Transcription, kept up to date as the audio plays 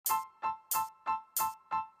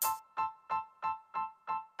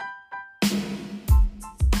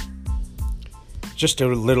Just a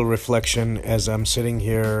little reflection as I'm sitting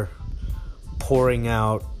here pouring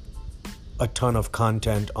out a ton of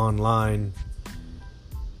content online,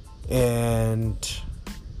 and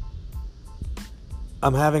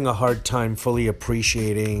I'm having a hard time fully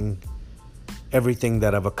appreciating everything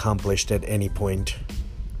that I've accomplished at any point.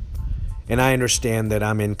 And I understand that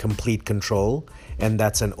I'm in complete control, and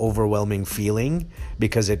that's an overwhelming feeling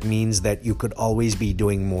because it means that you could always be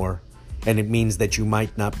doing more, and it means that you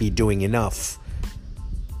might not be doing enough.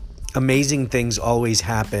 Amazing things always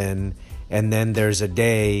happen, and then there's a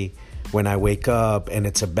day when I wake up and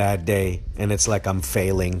it's a bad day, and it's like I'm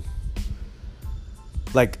failing.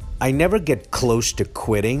 Like, I never get close to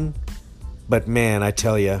quitting, but man, I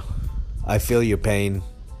tell you, I feel your pain.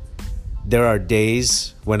 There are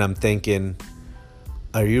days when I'm thinking,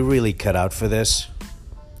 are you really cut out for this?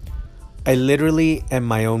 I literally am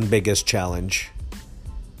my own biggest challenge,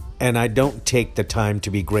 and I don't take the time to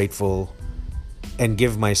be grateful and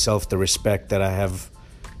give myself the respect that I've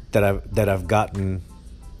gotten,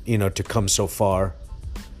 to come so far.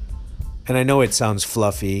 And I know it sounds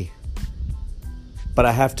fluffy, but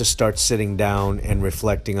I have to start sitting down and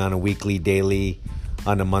reflecting on a weekly, daily,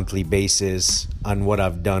 on a monthly basis on what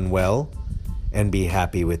I've done well and be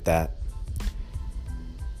happy with that.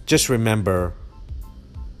 Just remember,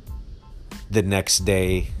 the next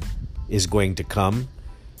day is going to come,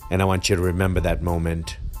 and I want you to remember that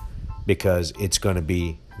moment, because it's going to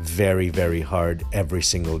be very, very hard every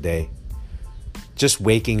single day. Just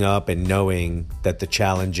waking up and knowing that the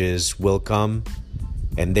challenges will come,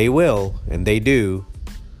 and they will, and they do,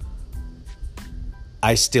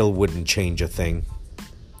 I still wouldn't change a thing.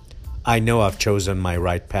 I know I've chosen my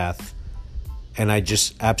right path, and I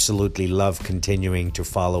just absolutely love continuing to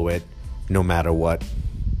follow it no matter what.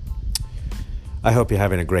 I hope you're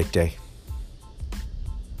having a great day.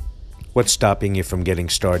 What's stopping you from getting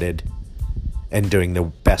started and doing the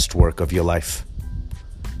best work of your life?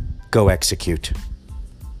 Go execute.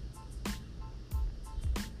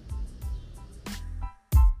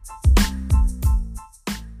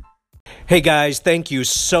 Hey guys, thank you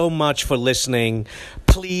so much for listening.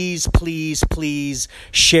 Please, please, please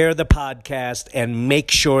share the podcast and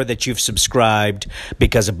make sure that you've subscribed,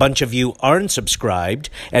 because a bunch of you aren't subscribed,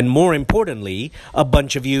 and more importantly, a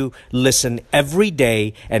bunch of you listen every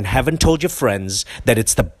day and haven't told your friends that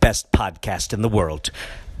it's the best podcast in the world.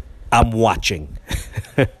 I'm watching.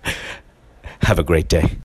 Have a great day.